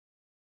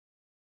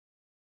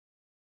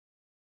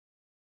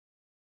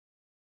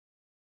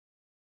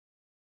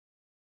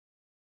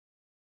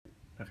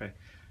Okay,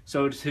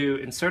 so to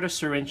insert a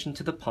syringe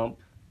into the pump,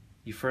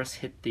 you first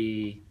hit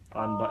the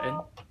on button.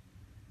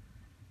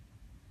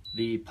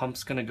 The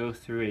pump's gonna go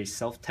through a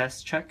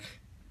self-test check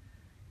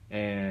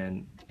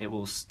and it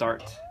will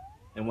start.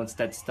 And once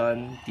that's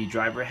done, the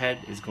driver head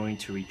is going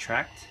to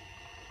retract.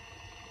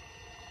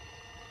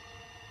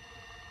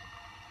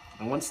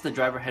 And once the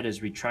driver head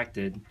is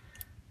retracted,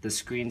 the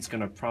screen's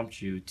gonna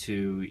prompt you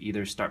to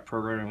either start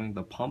programming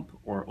the pump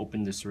or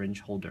open the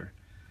syringe holder.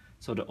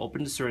 So to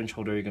open the syringe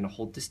holder, you're gonna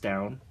hold this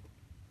down,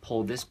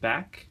 pull this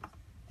back,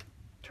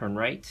 turn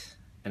right,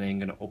 and then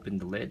you're gonna open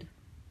the lid.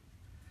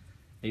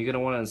 And you're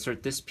gonna wanna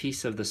insert this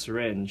piece of the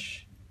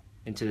syringe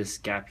into this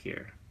gap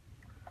here.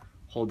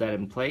 Hold that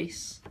in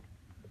place,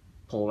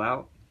 pull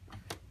out,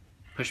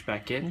 push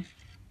back in,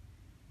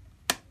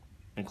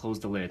 and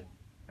close the lid.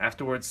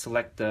 Afterwards,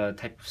 select the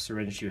type of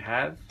syringe you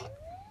have,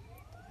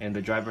 and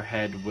the driver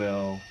head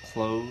will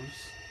close.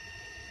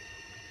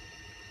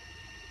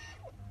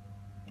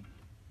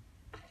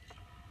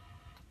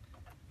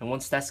 And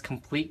once that's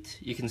complete,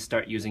 you can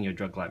start using your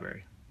drug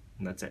library.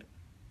 And that's it.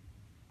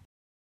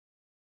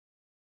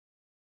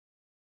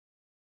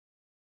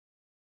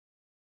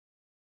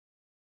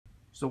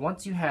 So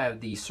once you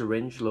have the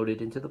syringe loaded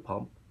into the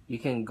pump, you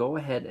can go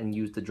ahead and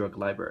use the drug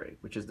library,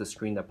 which is the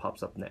screen that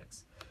pops up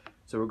next.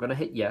 So we're going to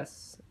hit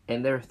yes,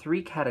 and there are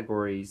 3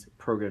 categories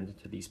programmed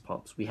into these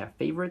pumps. We have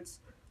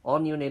favorites,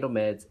 all neonatal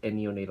meds, and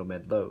neonatal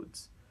med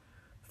loads.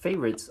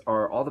 Favorites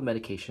are all the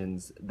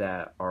medications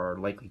that are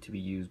likely to be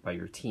used by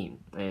your team,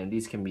 and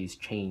these can be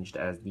changed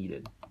as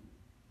needed.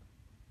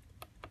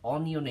 All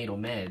neonatal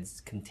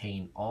meds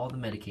contain all the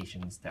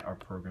medications that are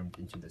programmed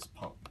into this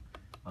pump,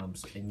 and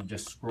you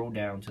just scroll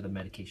down to the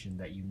medication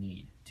that you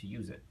need to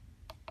use it.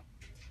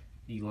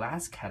 The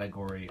last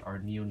category are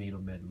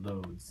neonatal med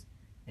loads,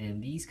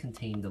 and these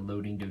contain the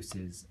loading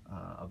doses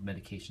of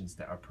medications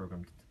that are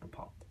programmed into the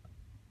pump.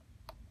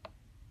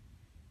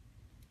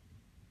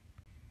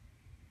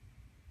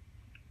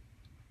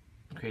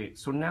 Okay,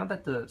 so now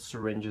that the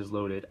syringe is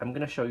loaded, I'm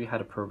going to show you how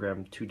to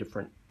program 2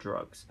 different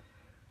drugs.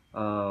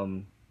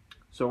 So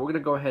we're going to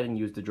go ahead and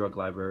use the drug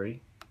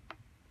library,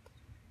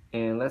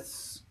 and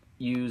let's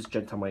use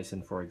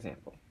gentamicin for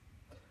example.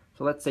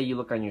 So let's say you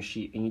look on your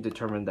sheet and you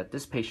determine that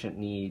this patient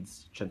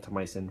needs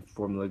gentamicin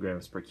 4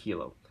 milligrams per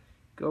kilo.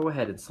 Go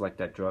ahead and select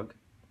that drug.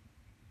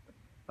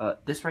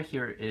 This right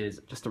here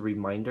is just a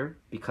reminder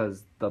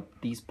because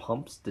these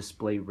pumps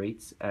display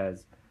rates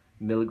as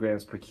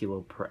milligrams per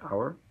kilo per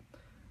hour.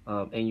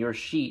 And your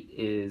sheet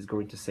is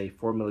going to say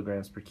 4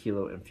 milligrams per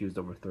kilo infused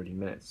over 30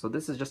 minutes. So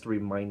this is just a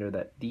reminder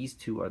that these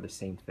 2 are the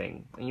same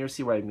thing. And you'll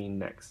see what I mean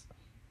next.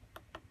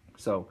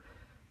 So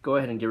go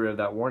ahead and get rid of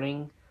that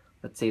warning.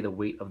 Let's say the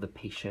weight of the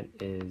patient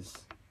is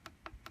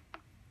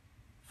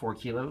 4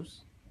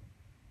 kilos.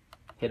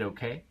 Hit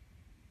OK.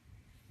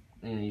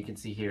 And you can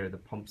see here the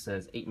pump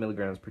says 8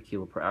 milligrams per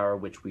kilo per hour,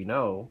 which we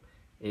know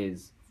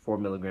is 4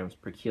 milligrams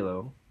per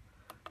kilo.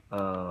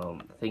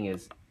 The thing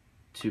is,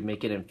 to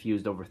make it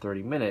infused over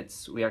 30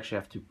 minutes, we actually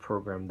have to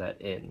program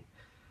that in.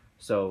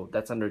 So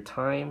that's under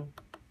time.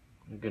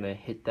 We're going to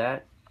hit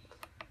that,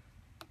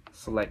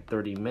 select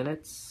 30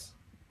 minutes,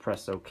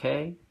 press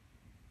OK,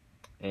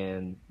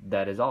 and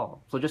that is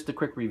all. So just a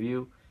quick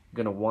review,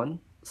 you're going to 1,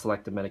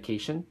 select the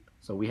medication.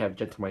 So we have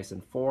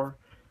gentamicin 4.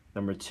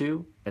 Number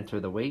 2, enter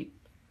the weight.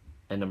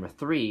 And number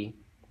 3,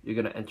 you're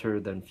going to enter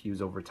the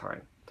infuse over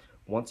time.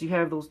 Once you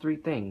have those 3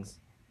 things,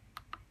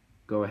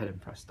 go ahead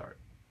and press start.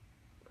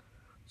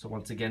 So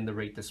once again, the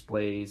rate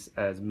displays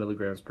as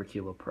milligrams per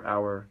kilo per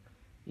hour.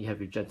 You have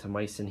your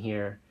gentamicin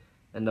here,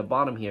 and the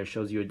bottom here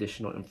shows you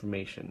additional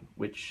information,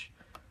 which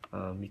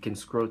you can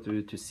scroll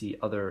through to see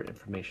other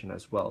information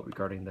as well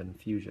regarding the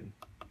infusion.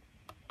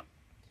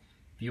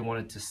 If you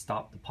wanted to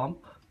stop the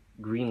pump,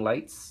 green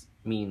lights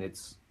mean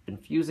it's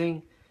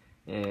infusing,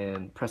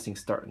 and pressing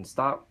start and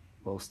stop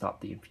will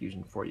stop the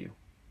infusion for you.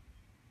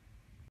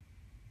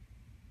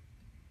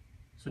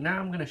 So now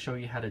I'm going to show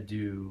you how to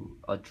do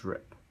a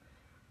drip.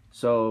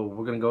 So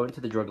we're going to go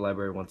into the drug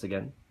library once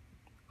again.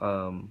 It's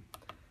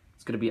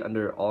going to be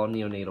under all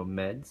neonatal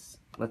meds.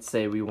 Let's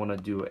say we want to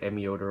do an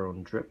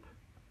amiodarone drip.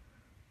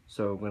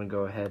 So we're going to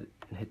go ahead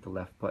and hit the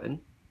left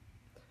button.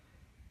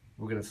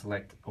 We're going to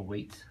select a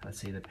weight. Let's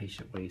say the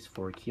patient weighs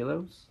 4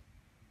 kilos.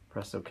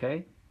 Press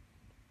OK.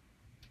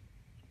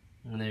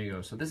 And there you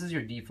go. So this is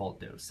your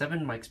default dose,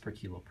 7 mics per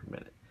kilo per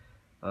minute.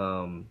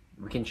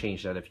 We can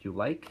change that if you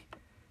like.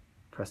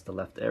 Press the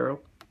left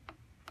arrow.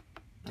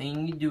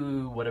 And you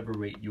do whatever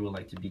rate you would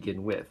like to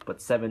begin with,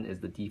 but 7 is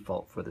the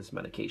default for this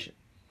medication.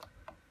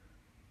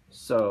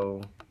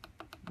 So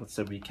let's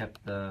say we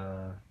kept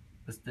the,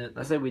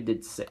 let's say we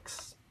did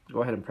 6.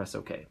 Go ahead and press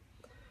OK.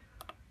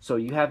 So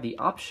you have the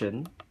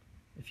option,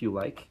 if you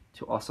like,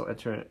 to also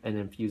enter and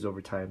infuse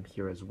over time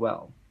here as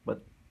well,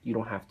 but you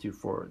don't have to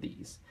for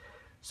these.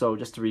 So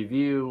just to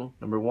review,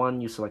 number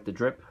 1, you select the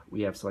drip.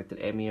 We have selected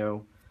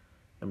amio.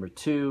 Number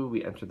 2,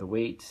 we enter the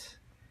weight.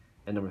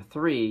 And number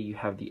 3, you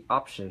have the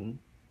option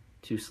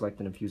to select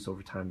an infuse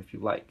over time if you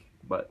like,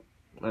 but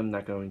I'm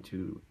not going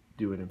to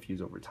do an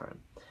infuse over time.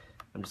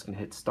 I'm just going to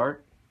hit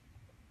start,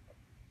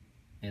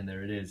 And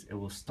there it is. It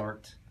will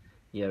start.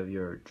 You have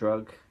your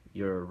drug,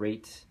 your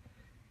rate,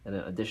 and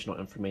then additional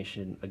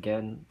information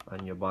again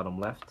on your bottom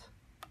left.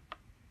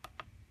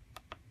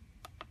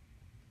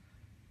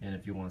 And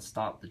if you want to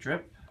stop the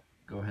drip,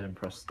 go ahead and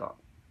press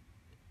stop.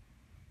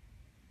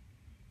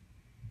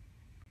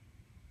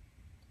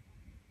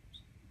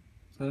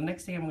 So the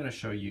next thing I'm going to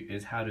show you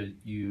is how to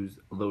use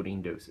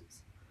loading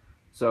doses.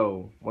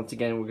 So once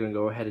again, we're going to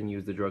go ahead and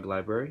use the drug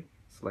library.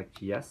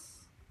 Select yes.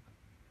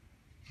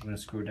 I'm going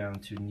to scroll down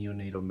to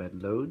neonatal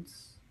med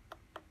loads.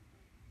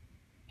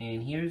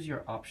 And here's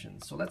your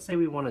options. So let's say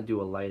we want to do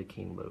a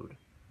lidocaine load.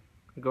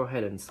 Go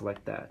ahead and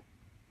select that.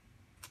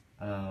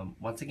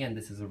 Once again,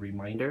 this is a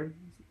reminder.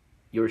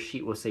 Your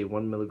sheet will say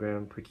 1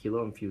 milligram per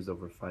kilo infused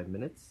over 5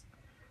 minutes.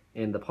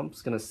 And the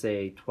pump's going to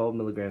say 12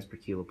 milligrams per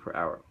kilo per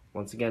hour.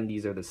 Once again,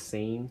 these are the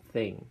same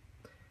thing.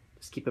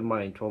 Just keep in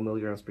mind 12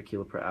 milligrams per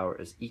kilo per hour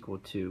is equal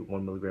to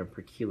 1 milligram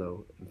per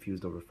kilo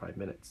infused over 5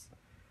 minutes.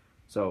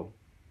 So,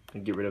 to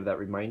get rid of that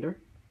reminder,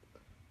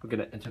 we're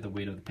going to enter the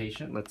weight of the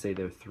patient. Let's say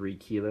they're 3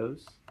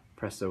 kilos.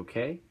 Press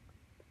OK.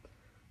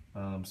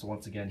 So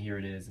once again, here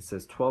it is. It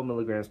says 12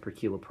 milligrams per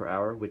kilo per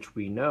hour, which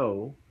we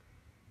know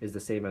is the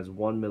same as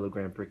 1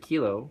 milligram per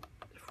kilo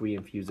if we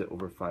infuse it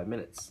over 5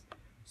 minutes.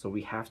 So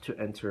we have to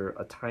enter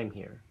a time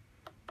here.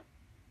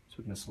 So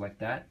we're going to select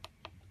that.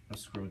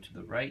 Let's scroll to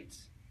the right.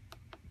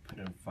 Put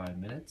in 5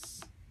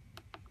 minutes.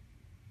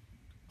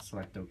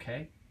 Select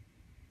OK.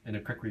 And a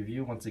quick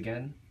review, once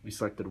again, we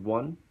selected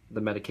 1,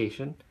 the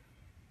medication.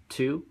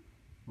 2,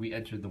 we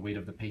entered the weight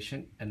of the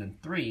patient. And then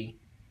 3,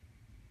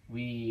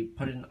 we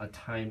put in a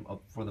time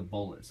up for the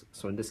bolus.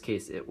 So in this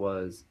case, it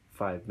was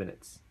 5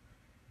 minutes.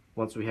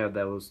 Once we have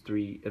those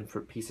 3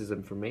 pieces of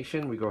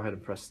information, we go ahead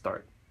and press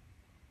start.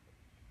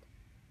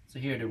 So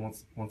here it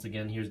is, once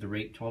again, here's the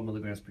rate, 12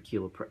 milligrams per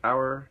kilo per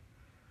hour.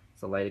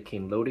 It's a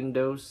lidocaine loading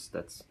dose.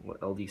 That's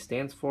what LD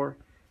stands for.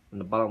 In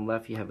the bottom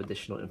left, you have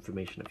additional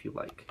information if you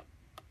like.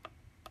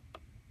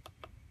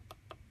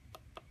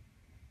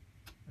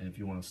 And if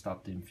you want to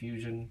stop the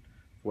infusion,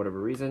 for whatever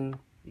reason,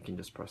 you can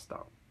just press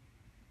stop.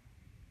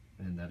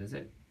 And that is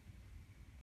it.